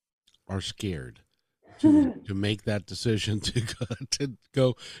are scared to make that decision to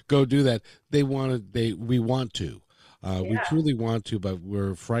go do that. We want to. We truly want to, but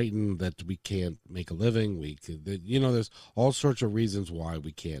we're frightened that we can't make a living. There's all sorts of reasons why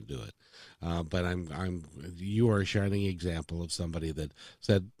we can't do it. But you are a shining example of somebody that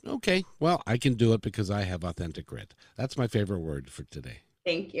said, okay, well, I can do it because I have authentic grit. That's my favorite word for today.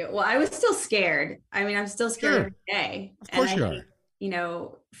 Thank you. Well, I was still scared. I mean, I'm still scared every day. Of course you are.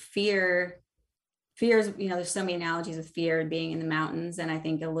 Fear is, there's so many analogies with fear being in the mountains. And I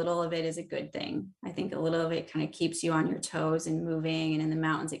think a little of it is a good thing. I think a little of it kind of keeps you on your toes and moving. And in the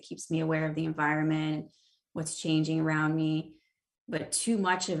mountains, it keeps me aware of the environment, what's changing around me. But too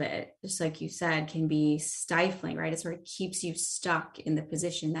much of it, just like you said, can be stifling, right? It sort of keeps you stuck in the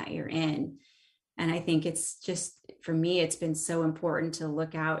position that you're in. And I think it's just, for me, it's been so important to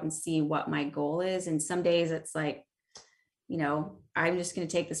look out and see what my goal is. And some days it's like, I'm just going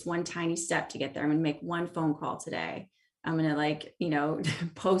to take this one tiny step to get there. I'm going to make one phone call today. I'm going to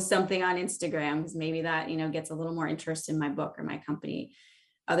post something on Instagram, because maybe that, gets a little more interest in my book or my company.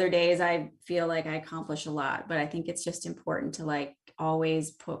 Other days I feel like I accomplish a lot, but I think it's just important to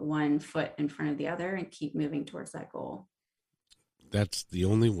always put one foot in front of the other and keep moving towards that goal. That's the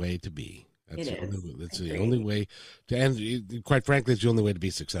only way to be. That's the only way to, and quite frankly, it's the only way to be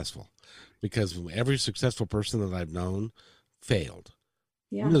successful, because every successful person that I've known failed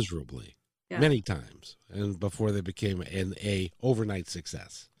miserably many times, and before they became an overnight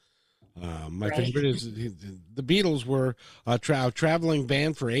success. My favorite is the Beatles were a traveling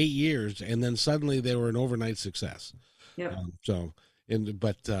band for 8 years, and then suddenly they were an overnight success. Yep.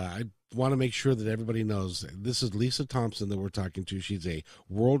 I want to make sure that everybody knows this is Lisa Thompson that we're talking to. She's a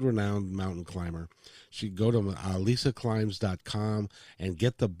world-renowned mountain climber. She go to lisaclimbs.com and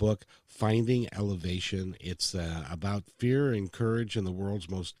get the book Finding Elevation. It's about fear and courage in the world's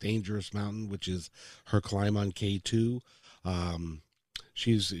most dangerous mountain, which is her climb on K2.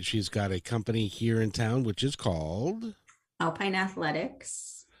 She's got a company here in town which is called Alpine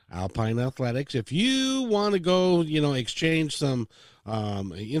Athletics. Alpine Athletics. If you want to go, exchange some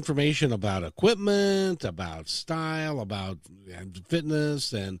information about equipment, about style, about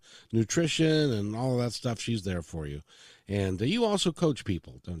fitness and nutrition and all of that stuff. She's there for you. And you also coach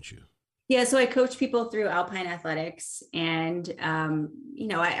people, don't you? Yeah, so I coach people through Alpine Athletics, and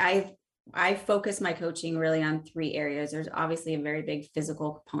I focus my coaching really on 3 areas. There's obviously a very big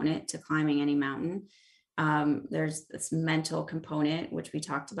physical component to climbing any mountain. There's this mental component, which we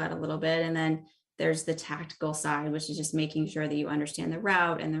talked about a little bit, and then there's the tactical side, which is just making sure that you understand the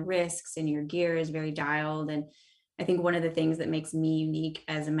route and the risks, and your gear is very dialed. And I think one of the things that makes me unique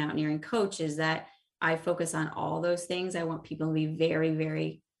as a mountaineering coach is that I focus on all those things. I want people to be very,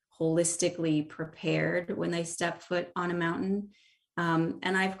 very holistically prepared when they step foot on a mountain.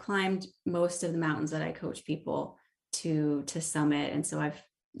 And I've climbed most of the mountains that I coach people to summit. And so I've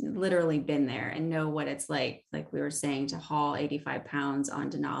literally been there and know what it's like we were saying, to haul 85 pounds on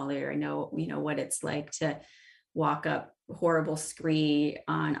Denali, or I know, what it's like to walk up horrible scree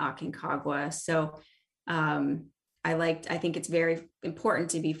on Aconcagua. So I think it's very important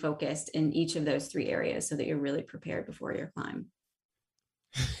to be focused in each of those 3 areas so that you're really prepared before your climb.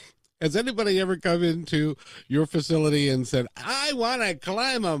 Has anybody ever come into your facility and said, I want to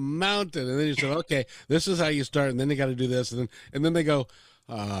climb a mountain? And then you said, okay, this is how you start. And then you got to do this. And then they go,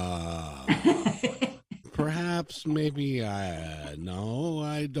 perhaps, maybe, no,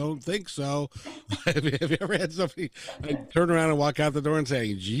 I don't think so. Have you ever had somebody turn around and walk out the door and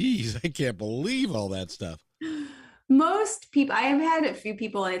say, geez, I can't believe all that stuff? Most people, I have had a few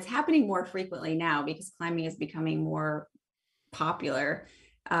people, and it's happening more frequently now because climbing is becoming more popular.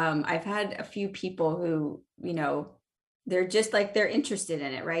 I've had a few people who, they're just like, they're interested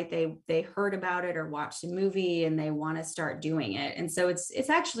in it, right? They heard about it or watched a movie and they want to start doing it. And so it's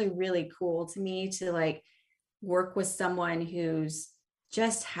actually really cool to me to like work with someone who's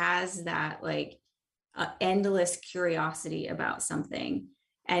just has that like endless curiosity about something,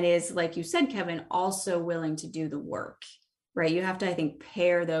 and is, like you said, Kevin, also willing to do the work, right? You have to, I think,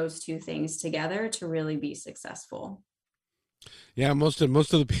 pair those 2 things together to really be successful. Yeah, most of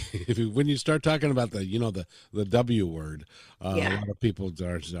the when you start talking about the the W word, a lot of people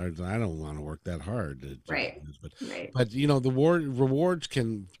are I don't want to work that hard, right? But the rewards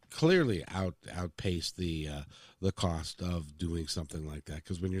can clearly outpace the cost of doing something like that,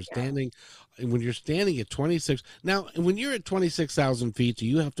 because when you're standing at 26 now, when you're at 26,000 feet, do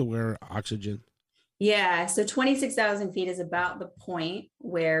you have to wear oxygen? Yeah. So 26,000 feet is about the point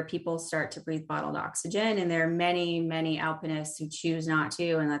where people start to breathe bottled oxygen. And there are many, many alpinists who choose not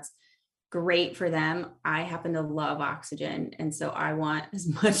to, and that's great for them. I happen to love oxygen, and so I want as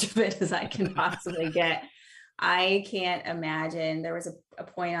much of it as I can possibly get. I can't imagine. There was a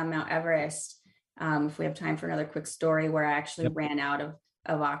point on Mount Everest, if we have time for another quick story, where I actually ran out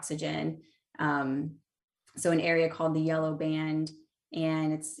of oxygen. So an area called the Yellow Band,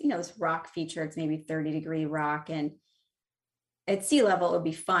 and it's, this rock feature, it's maybe 30-degree rock, and at sea level, it would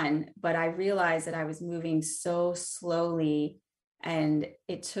be fun. But I realized that I was moving so slowly, and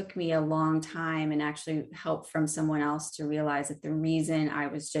it took me a long time, and actually help from someone else to realize that the reason I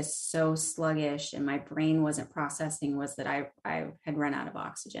was just so sluggish and my brain wasn't processing was that I had run out of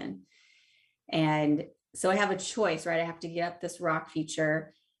oxygen. And so I have a choice, right? I have to get up this rock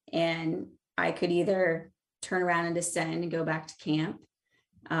feature, and I could either turn around and descend and go back to camp.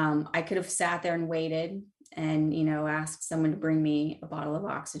 I could have sat there and waited and, asked someone to bring me a bottle of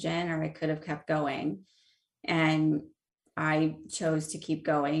oxygen, or I could have kept going. And I chose to keep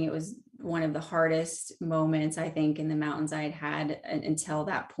going. It was one of the hardest moments, I think, in the mountains I had until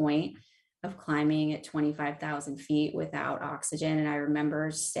that point of climbing at 25,000 feet without oxygen. And I remember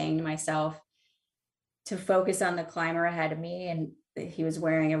saying to myself to focus on the climber ahead of me, and he was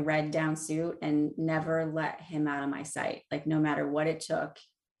wearing a red down suit, and never let him out of my sight. Like, no matter what it took,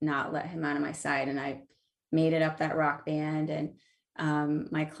 not let him out of my sight. And I made it up that rock band, and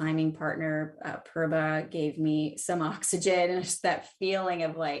my climbing partner, Purba, gave me some oxygen, and just that feeling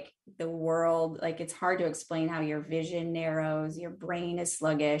of like the world, like it's hard to explain how your vision narrows, your brain is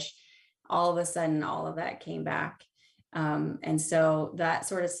sluggish. All of a sudden, all of that came back. And so that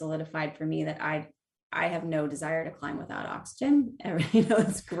sort of solidified for me that I have no desire to climb without oxygen.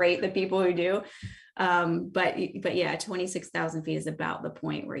 It's great that people who do. But yeah, 26,000 feet is about the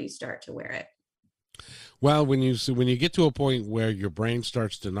point where you start to wear it. Well, when you get to a point where your brain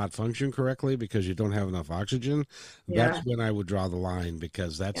starts to not function correctly because you don't have enough oxygen, that's when I would draw the line,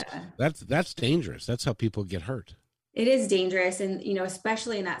 because that's dangerous. That's how people get hurt. It is dangerous. And,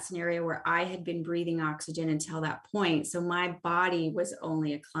 especially in that scenario where I had been breathing oxygen until that point. So my body was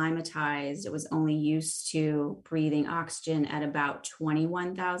only acclimatized. It was only used to breathing oxygen at about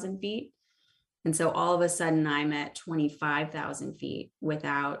 21,000 feet. And so all of a sudden I'm at 25,000 feet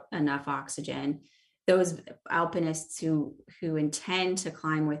without enough oxygen. Those alpinists who intend to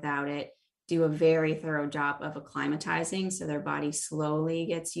climb without it do a very thorough job of acclimatizing. So their body slowly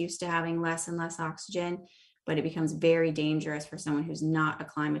gets used to having less and less oxygen, but it becomes very dangerous for someone who's not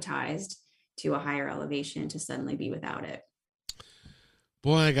acclimatized to a higher elevation to suddenly be without it.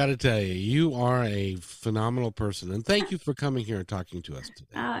 Boy, I got to tell you, you are a phenomenal person. And thank you for coming here and talking to us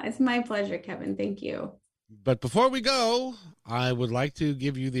today. It's my pleasure, Kevin. Thank you. But before we go, I would like to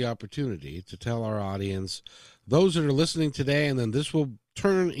give you the opportunity to tell our audience, those that are listening today, and then this will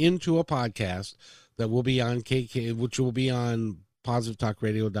turn into a podcast that will be on KK, which will be on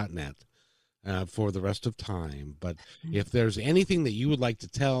positivetalkradio.net for the rest of time. But if there's anything that you would like to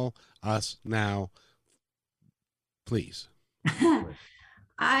tell us now, please.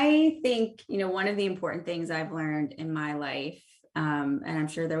 I think, one of the important things I've learned in my life, and I'm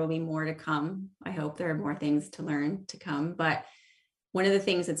sure there will be more to come. I hope there are more things to learn to come. But one of the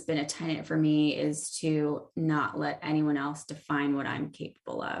things that's been a tenet for me is to not let anyone else define what I'm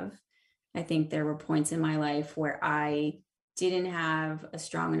capable of. I think there were points in my life where I didn't have a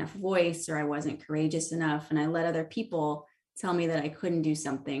strong enough voice, or I wasn't courageous enough, and I let other people tell me that I couldn't do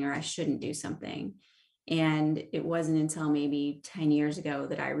something or I shouldn't do something. And it wasn't until maybe 10 years ago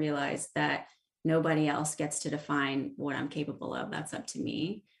that I realized that nobody else gets to define what I'm capable of. That's up to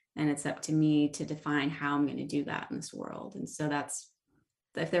me. And it's up to me to define how I'm going to do that in this world. And so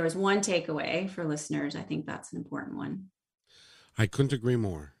if there was one takeaway for listeners, I think that's an important one. I couldn't agree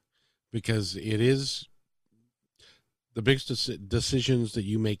more, because it is the biggest decisions that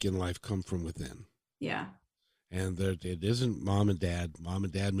you make in life come from within. Yeah. And it isn't mom and dad. Mom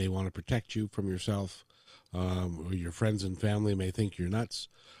and dad may want to protect you from yourself. Or your friends and family may think you're nuts.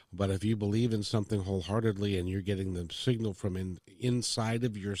 But if you believe in something wholeheartedly and you're getting the signal from inside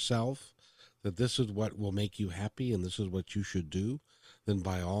of yourself that this is what will make you happy and this is what you should do, then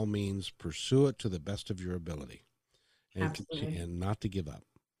by all means pursue it to the best of your ability. And not to give up.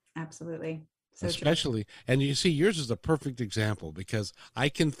 Absolutely. So especially true. And you see, yours is a perfect example, because I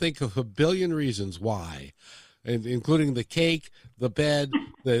can think of a billion reasons why, including the cake, the bed,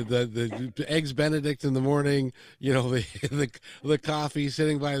 the eggs Benedict in the morning, the coffee,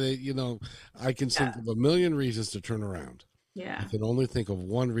 sitting by I can think of a million reasons to turn around. Yeah. I can only think of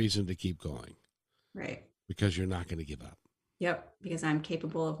one reason to keep going. Right. Because you're not going to give up. Yep. Because I'm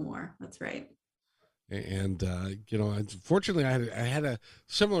capable of more. That's right. And, unfortunately I had a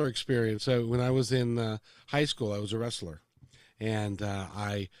similar experience. When I was in high school, I was a wrestler, and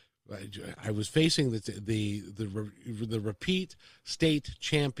I was facing the repeat state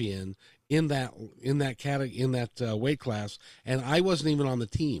champion in that weight class, and I wasn't even on the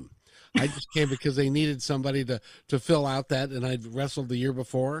team. I just came because they needed somebody to fill out that, and I'd wrestled the year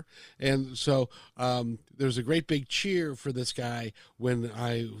before, and so there's a great big cheer for this guy when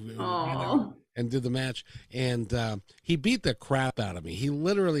I ran out and did the match, and he beat the crap out of me. He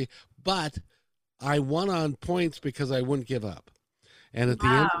literally, but I won on points because I wouldn't give up. And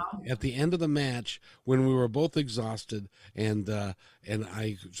at the end of the match, when we were both exhausted, and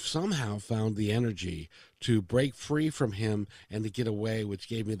I somehow found the energy to break free from him and to get away, which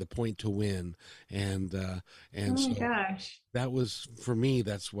gave me the point to win. And so gosh, that was, for me,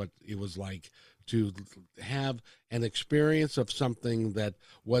 that's what it was like to have an experience of something that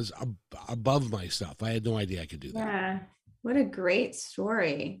was above myself. I had no idea I could do that. Yeah. What a great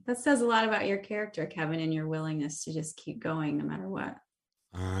story. That says a lot about your character, Kevin, and your willingness to just keep going no matter what.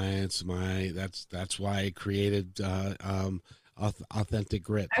 That's why I created Authentic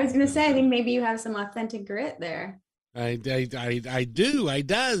Grit. I was going to say, I think maybe you have some authentic grit there. I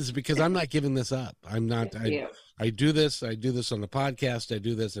does, because I'm not giving this up. I'm not. I do this on the podcast. I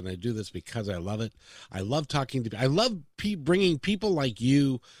do this because I love it. I love talking to. I love bringing people like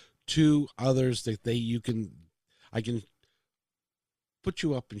you to others that I can put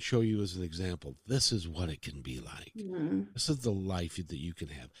you up and show you as an example. This is what it can be like. Mm-hmm. This is the life that you can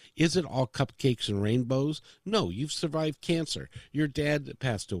have. Is it all cupcakes and rainbows? No, you've survived cancer. Your dad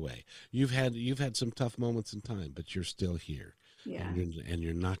passed away. You've had some tough moments in time, but you're still here. Yeah. And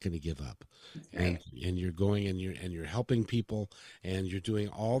you're not going to give up. Right. And you're going and you're helping people, and you're doing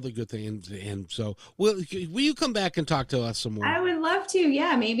all the good things. And so, will you come back and talk to us some more? I would love to.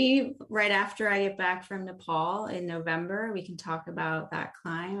 Yeah, maybe right after I get back from Nepal in November, we can talk about that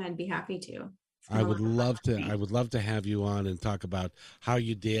climb. I'd be happy to. I would love to have you on and talk about how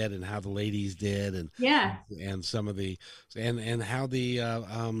you did and how the ladies did, and some of the and how the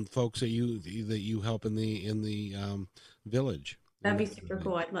folks that you help in the village. That'd be super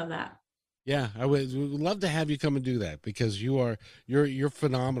cool. I'd love that. Yeah, I would love to have you come and do that because you're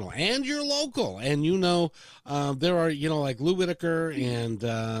phenomenal and you're local and there are like Lou Whitaker and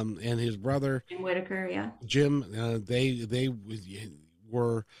his brother Jim Whitaker, yeah. Jim, they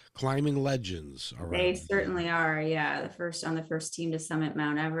were climbing legends around. They certainly are. Yeah, on the first team to summit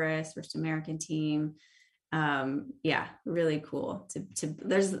Mount Everest, first American team. Yeah, really cool.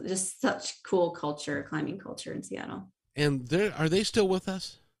 There's just such cool climbing culture in Seattle. And are they still with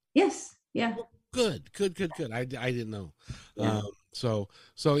us? Yes. Yeah. Good. I didn't know. Yeah. So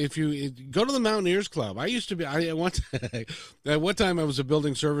if you go to the Mountaineers Club, I used to be. At one time I was a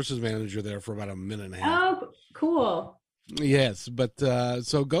building services manager there for about a minute and a half. Oh, cool. Yes, but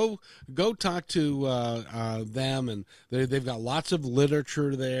so go talk to them, and they've got lots of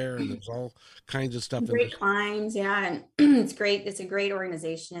literature there, and there's all kinds of stuff. Great climbs, yeah, and it's great. It's a great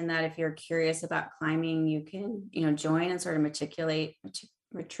organization in that if you're curious about climbing, you can join and sort of matriculate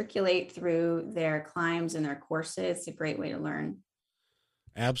through their climbs and their courses. It's a great way to learn.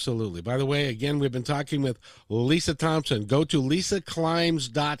 Absolutely. By the way, again, we've been talking with Lisa Thompson. Go to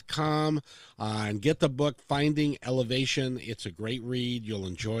lisaclimbs.com and get the book, Finding Elevation. It's a great read. You'll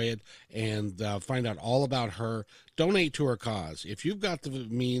enjoy it and find out all about her. Donate to her cause. If you've got the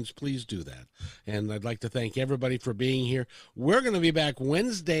means, please do that. And I'd like to thank everybody for being here. We're going to be back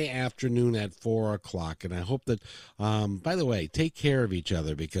Wednesday afternoon at 4 o'clock. And I hope that, by the way, take care of each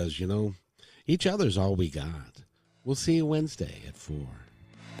other because, each other's all we got. We'll see you Wednesday at 4.